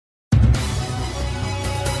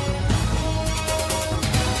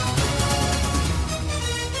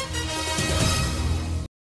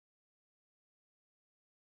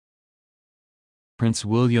Prince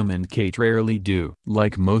William and Kate rarely do.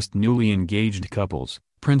 Like most newly engaged couples,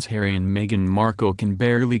 Prince Harry and Meghan Markle can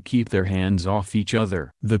barely keep their hands off each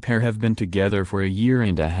other. The pair have been together for a year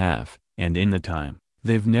and a half, and in the time,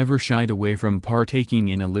 they've never shied away from partaking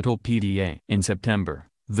in a little PDA. In September,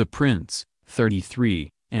 the prince,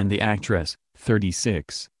 33, and the actress,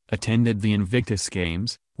 36, attended the Invictus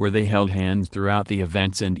Games, where they held hands throughout the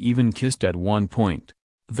events and even kissed at one point.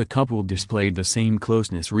 The couple displayed the same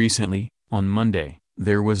closeness recently. On Monday,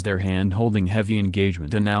 there was their hand-holding heavy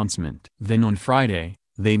engagement announcement. Then on Friday,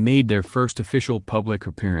 they made their first official public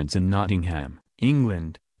appearance in Nottingham,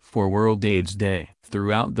 England, for World AIDS Day.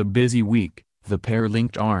 Throughout the busy week, the pair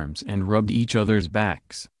linked arms and rubbed each other's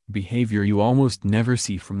backs, behavior you almost never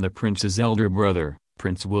see from the prince's elder brother,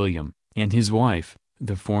 Prince William, and his wife,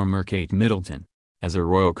 the former Kate Middleton. As a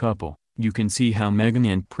royal couple, you can see how Meghan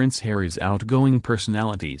and Prince Harry's outgoing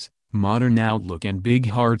personalities, modern outlook and big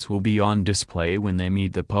hearts will be on display when they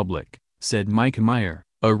meet the public, said Mike Meyer,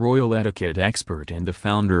 a royal etiquette expert and the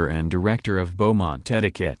founder and director of Beaumont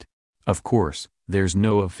Etiquette. Of course, there's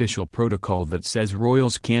no official protocol that says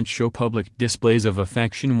royals can't show public displays of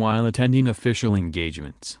affection while attending official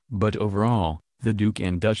engagements. But overall, the Duke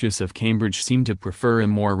and Duchess of Cambridge seem to prefer a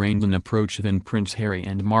more reined-in approach than Prince Harry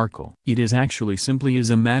and Markle. It is actually simply as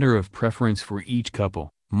a matter of preference for each couple,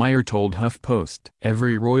 Meyer told HuffPost.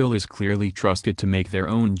 Every royal is clearly trusted to make their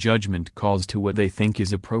own judgment calls to what they think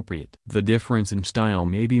is appropriate. The difference in style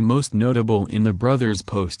may be most notable in the brothers'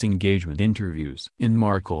 post-engagement interviews. In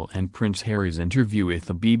Markle and Prince Harry's interview with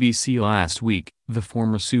the BBC last week, the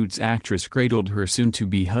former Suits actress cradled her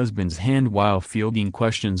soon-to-be husband's hand while fielding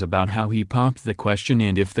questions about how he popped the question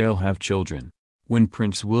and if they'll have children. When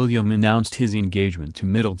Prince William announced his engagement to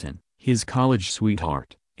Middleton, his college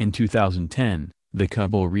sweetheart, in 2010, the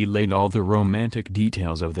couple relayed all the romantic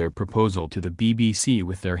details of their proposal to the BBC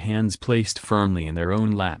with their hands placed firmly in their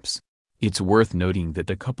own laps. It's worth noting that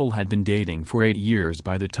the couple had been dating for 8 years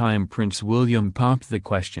by the time Prince William popped the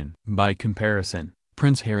question. By comparison,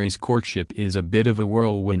 Prince Harry's courtship is a bit of a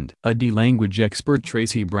whirlwind. A language expert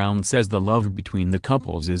Tracy Brown says the love between the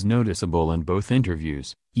couples is noticeable in both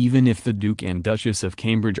interviews, even if the Duke and Duchess of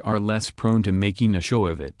Cambridge are less prone to making a show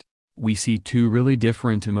of it. We see two really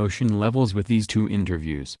different emotion levels with these two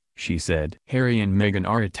interviews, she said. Harry and Meghan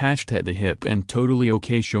are attached at the hip and totally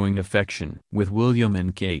okay showing affection. With William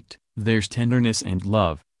and Kate, there's tenderness and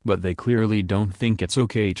love, but they clearly don't think it's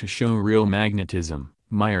okay to show real magnetism.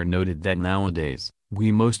 Meyer noted that nowadays, we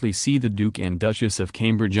mostly see the Duke and Duchess of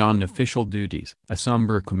Cambridge on official duties. A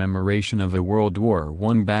somber commemoration of a World War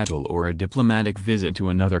I battle or a diplomatic visit to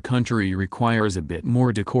another country requires a bit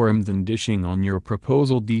more decorum than dishing on your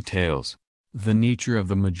proposal details. The nature of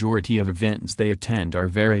the majority of events they attend are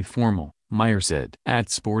very formal, Meyer said. At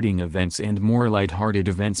sporting events and more light-hearted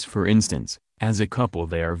events for instance, as a couple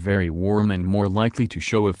they are very warm and more likely to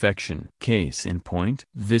show affection. Case in point,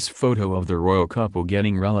 this photo of the royal couple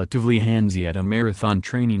getting relatively handsy at a marathon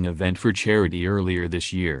training event for charity earlier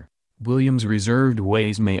this year. William's reserved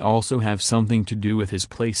ways may also have something to do with his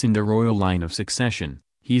place in the royal line of succession.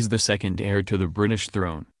 He's the second heir to the British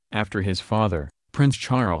throne, after his father, Prince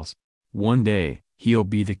Charles. One day, he'll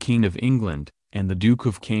be the King of England, and the Duke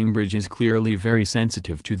of Cambridge is clearly very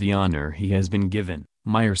sensitive to the honor he has been given,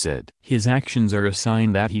 Meyer said. His actions are a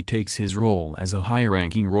sign that he takes his role as a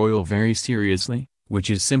high-ranking royal very seriously, which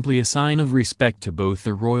is simply a sign of respect to both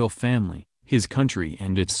the royal family, his country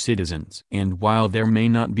and its citizens. And while there may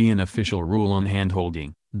not be an official rule on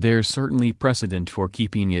hand-holding, there's certainly precedent for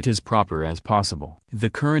keeping it as proper as possible. The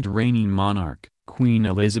current reigning monarch, Queen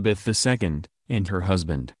Elizabeth II, and her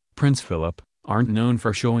husband, Prince Philip, aren't known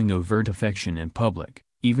for showing overt affection in public,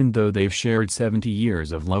 even though they've shared 70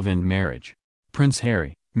 years of love and marriage. Prince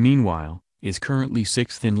Harry, meanwhile, is currently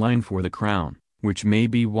 6th in line for the crown, which may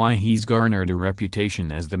be why he's garnered a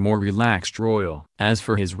reputation as the more relaxed royal. As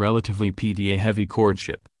for his relatively PDA-heavy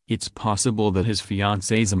courtship, it's possible that his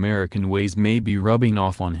fiancée's American ways may be rubbing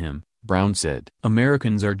off on him, Brown said.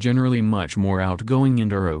 Americans are generally much more outgoing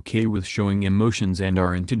and are okay with showing emotions and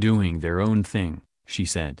are into doing their own thing, she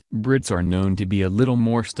said. Brits are known to be a little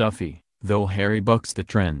more stuffy, though Harry bucks the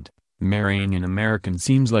trend. Marrying an American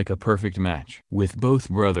seems like a perfect match. With both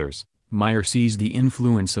brothers, Meyer sees the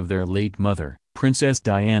influence of their late mother, Princess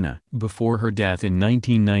Diana. Before her death in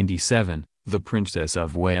 1997, the Princess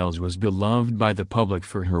of Wales was beloved by the public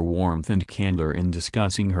for her warmth and candor in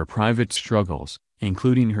discussing her private struggles,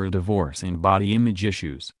 including her divorce and body image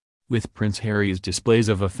issues. With Prince Harry's displays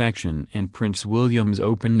of affection and Prince William's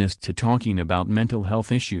openness to talking about mental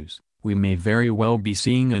health issues, we may very well be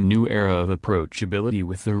seeing a new era of approachability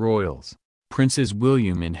with the royals. Princes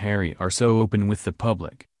William and Harry are so open with the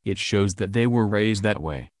public, It shows that they were raised that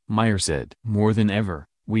way, Meyer said. More than ever,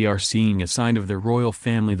 we are seeing a side of the royal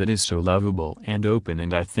family that is so lovable and open,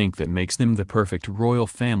 and I think that makes them the perfect royal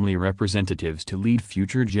family representatives to lead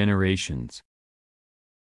future generations.